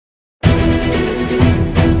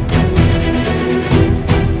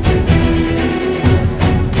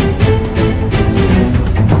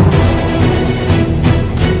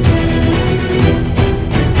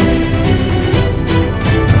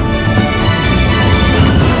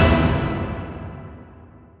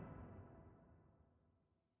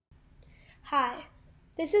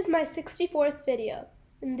This is my 64th video.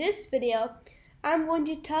 In this video, I'm going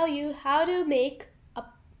to tell you how to make a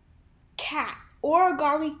cat,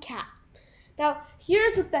 origami cat. Now,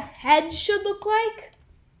 here's what the head should look like.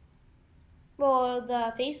 Well,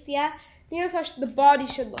 the face, yeah. Here's how the body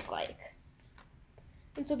should look like.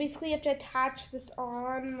 And so basically you have to attach this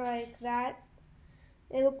on like that.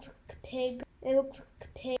 It looks like a pig. It looks like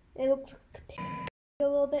a pig. It looks like a pig a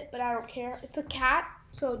little bit, but I don't care. It's a cat,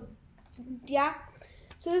 so yeah.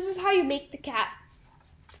 So this is how you make the cat.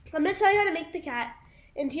 I'm going to tell you how to make the cat,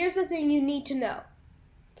 and here's the thing you need to know.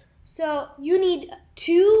 So you need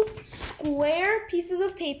 2 square pieces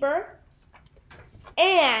of paper,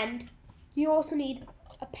 and you also need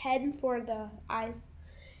a pen for the eyes,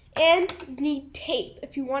 and you need tape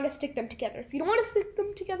if you want to stick them together. If you don't want to stick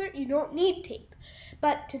them together, you don't need tape.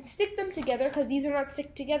 But to stick them together, because these are not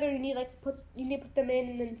stick together, you need to put them in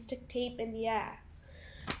and then stick tape, and yeah.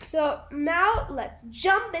 So now let's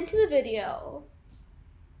jump into the video.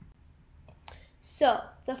 So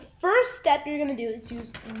the first step you're going to do is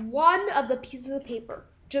use one of the pieces of paper,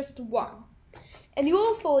 just one. And you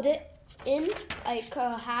will fold it in like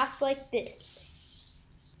half like this.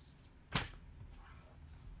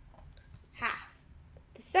 Half.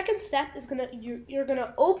 The second step is you're going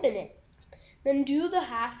to open it. Then do the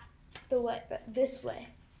half this way.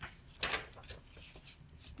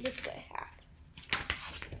 This way, half.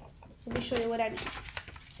 Let me show you what I mean.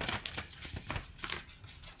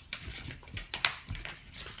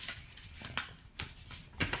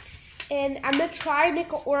 And I'm going to try and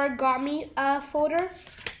make an origami folder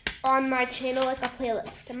on my channel, like a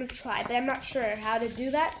playlist. I'm going to try, but I'm not sure how to do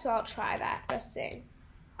that, so I'll try that first thing.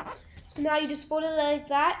 So now you just fold it like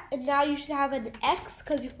that, and now you should have an X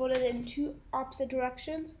because you folded it in 2 opposite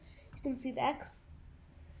directions. You can see the X.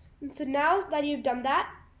 And so now that you've done that,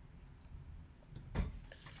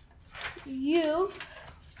 you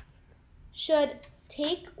should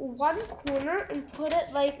take one corner and put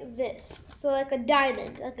it like this. So like a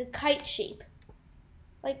diamond, like a kite shape.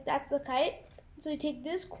 Like that's the kite. So you take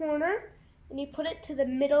this corner and you put it to the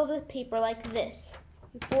middle of the paper like this.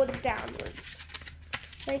 You fold it downwards.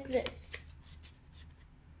 Like this.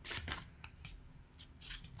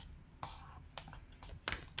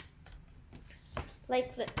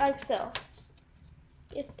 Like so.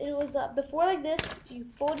 If it was before like this, you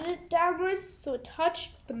folded it downwards so it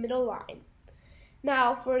touched the middle line.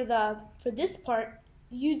 Now for this part,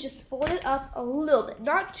 you just fold it up a little bit,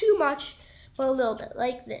 not too much, but a little bit,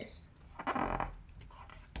 like this.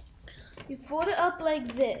 You fold it up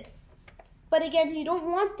like this. But again, you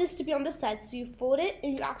don't want this to be on this side, so you fold it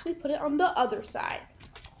and you actually put it on the other side.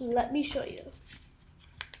 Let me show you.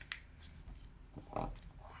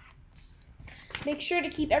 Make sure to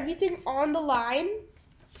keep everything on the line.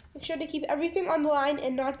 Make sure to keep everything on the line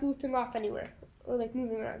and not goofing off anywhere or like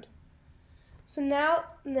moving around. So now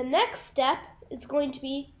the next step is going to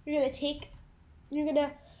be you're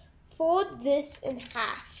gonna fold this in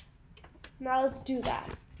half. Now let's do that.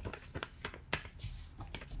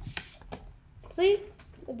 See?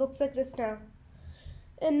 It looks like this now.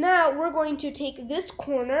 And now we're going to take this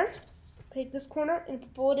corner and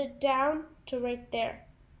fold it down to right there.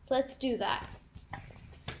 So let's do that.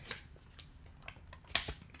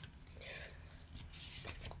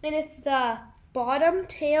 And if the bottom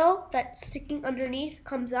tail that's sticking underneath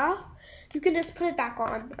comes off, you can just put it back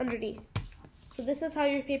on underneath. So this is how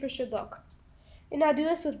your paper should look. And now do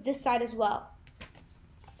this with this side as well.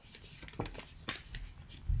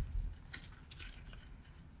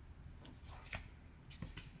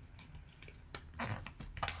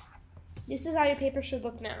 This is how your paper should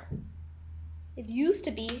look now. It used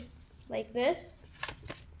to be like this.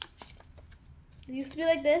 It used to be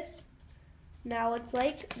like this. Now it's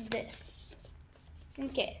like this.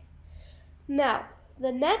 Okay. Now,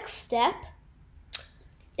 the next step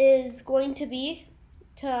is going to be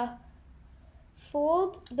to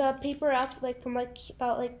fold the paper up like from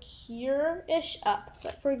about like here-ish up.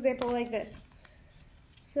 Like, for example, like this.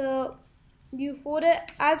 So you fold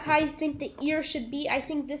it as high you think the ear should be. I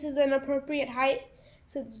think this is an appropriate height,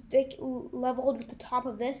 so it's like leveled with the top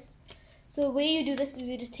of this. So the way you do this is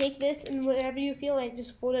you just take this and whatever you feel like,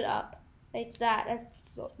 just fold it up. Like that.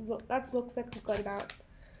 That looks like a good amount.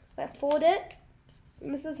 I fold it,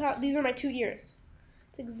 and this is how. These are my 2 ears.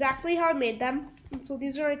 It's exactly how I made them. And so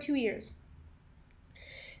these are my 2 ears.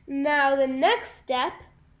 Now the next step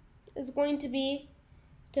is going to be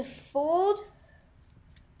to fold.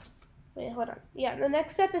 Wait, hold on. Yeah, the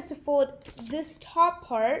next step is to fold this top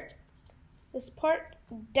part,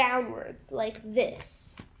 downwards like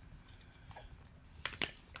this.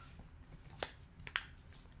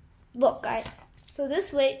 Look, guys. So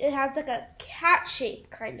this way, it has like a cat shape,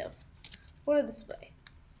 kind of. Fold it this way.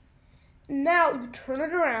 Now you turn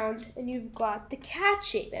it around and you've got the cat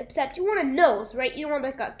shape, except you want a nose, right? You don't want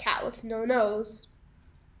like a cat with no nose,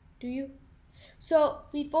 do you? So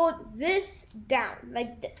we fold this down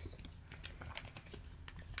like this.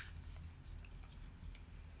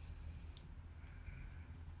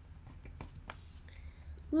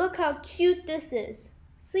 Look how cute this is.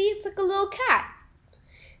 See, it's like a little cat.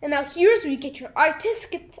 And now here's where you get your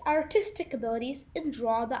artistic abilities and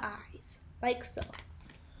draw the eyes, like so.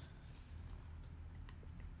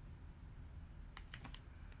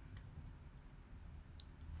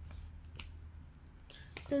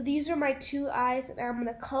 So these are my two eyes, and I'm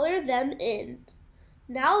gonna color them in.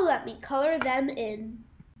 Now let me color them in.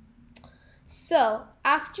 So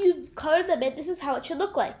after you've colored them in, this is how it should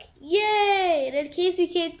look like. Yay! And in case you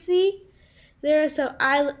can't see, there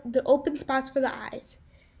are the open spots for the eyes.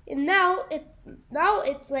 And now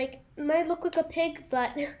it's like, it might look like a pig,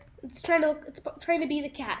 but it's trying to be the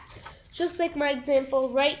cat. Just like my example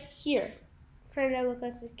right here, trying to look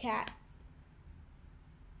like a cat.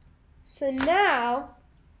 So now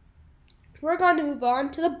we're going to move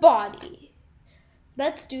on to the body.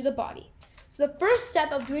 Let's do the body. So the first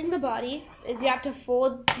step of doing the body is you have to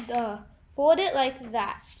fold it like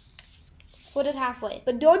that. Fold it halfway,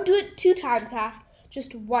 but don't do it 2 times half,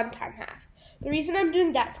 just 1 time half. The reason I'm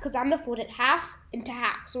doing that is because I'm gonna fold it half into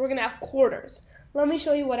half, so we're gonna have quarters. Let me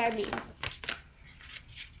show you what I mean.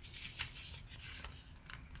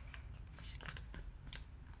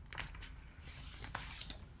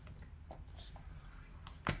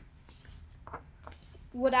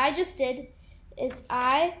 What I just did is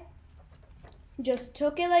I just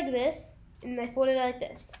took it like this, and I folded it like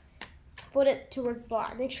this. Fold it towards the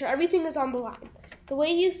line. Make sure everything is on the line. The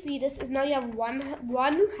way you see this is now you have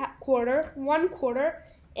one quarter,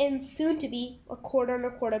 and soon to be a quarter and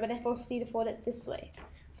a quarter, but I first need to fold it this way.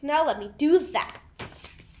 So now let me do that.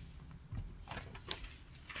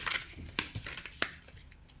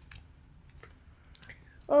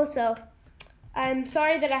 Also, I'm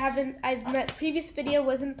sorry that my previous video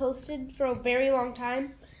wasn't posted for a very long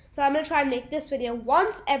time. So I'm gonna try and make this video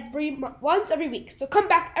once every week. So come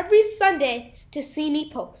back every Sunday to see me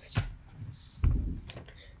post.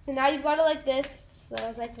 So now you've got it like this. So I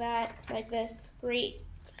was like that, like this. Great.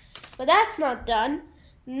 But that's not done.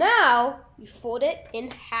 Now you fold it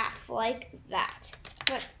in half like that.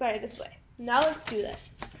 Sorry, this way. Now let's do that.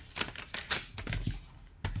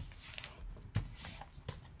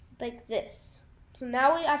 Like this. So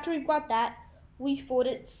now after we've got that, we fold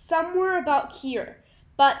it somewhere about here.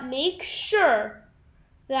 But make sure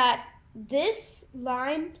that this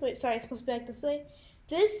line, it's supposed to be like this way.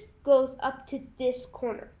 This goes up to this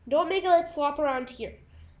corner. Don't make it like flop around here.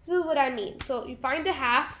 This is what I mean. So you find a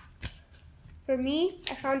half. For me,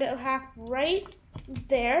 I found a half right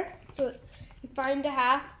there. So you find a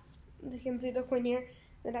half. You can see the coin here.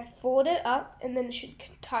 Then I fold it up, and then it should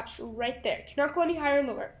touch right there. You cannot go any higher or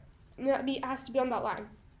lower. It has to be on that line.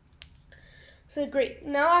 So great.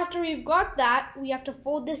 Now after we've got that, we have to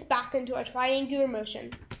fold this back into a triangular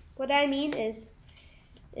motion. What I mean is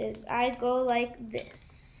I go like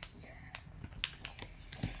this.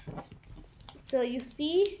 So you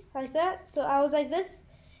see, like that. So I was like this.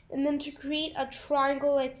 And then to create a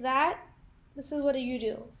triangle like that, this is what you do.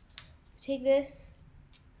 You take this,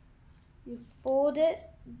 you fold it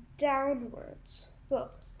downwards.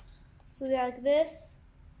 Look. So like this,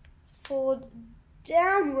 fold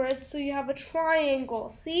downwards so you have a triangle.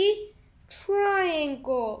 See?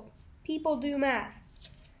 Triangle. People do math.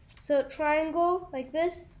 So triangle like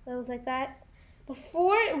this, that was like that.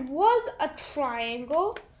 Before it was a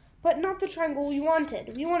triangle, but not the triangle we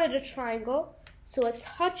wanted. We wanted a triangle, so it's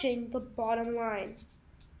touching the bottom line.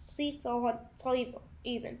 See, it's all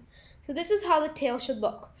even. So this is how the tail should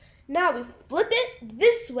look. Now we flip it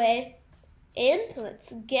this way, and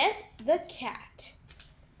let's get the cat.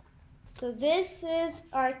 So this is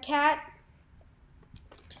our cat,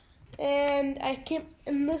 and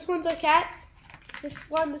this one's our cat.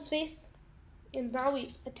 This face, and now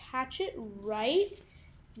we attach it right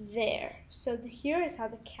there. So here is how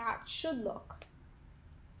the cat should look.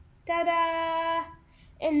 Ta-da!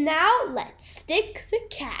 And now let's stick the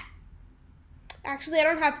cat. Actually, I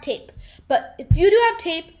don't have tape, but if you do have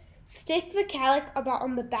tape, stick the cat like about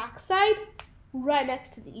on the back side, right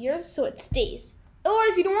next to the ears, so it stays. Or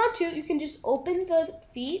if you don't want to, you can just open the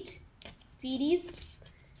feeties,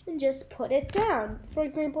 and just put it down. For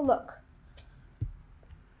example, look.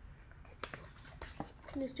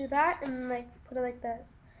 Just do that and like put it like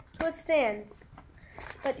this, so it stands.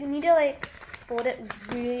 But you need to like fold it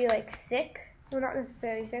really like thick. Well, not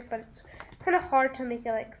necessarily thick, but it's kind of hard to make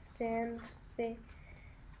it like stay.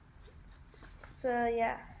 So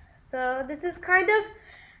yeah, so this is kind of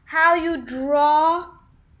how you draw,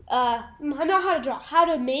 not how to draw, how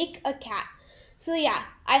to make a cat. So yeah,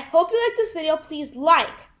 I hope you like this video. Please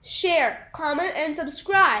like, share, comment, and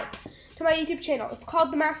subscribe to my YouTube channel. It's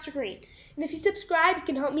called The Master Green. And if you subscribe, you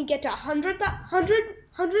can help me get to 100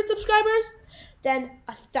 subscribers, then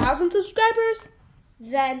 1,000 subscribers,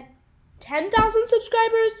 then 10,000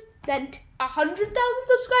 subscribers, then 100,000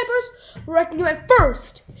 subscribers, where I can get my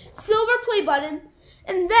first silver play button,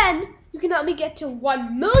 and then you can help me get to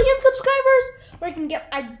 1 million subscribers, where I can get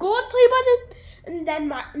my gold play button, and then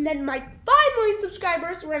my 5 million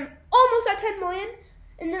subscribers, where I'm almost at 10 million,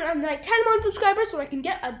 and then I'm like 10 million subscribers, where I can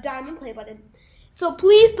get a diamond play button. So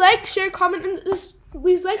please like, share, comment this.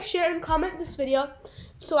 Please like, share, and comment this video,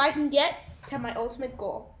 so I can get to my ultimate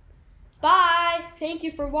goal. Bye. Thank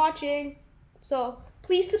you for watching. So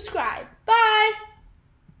please subscribe. Bye.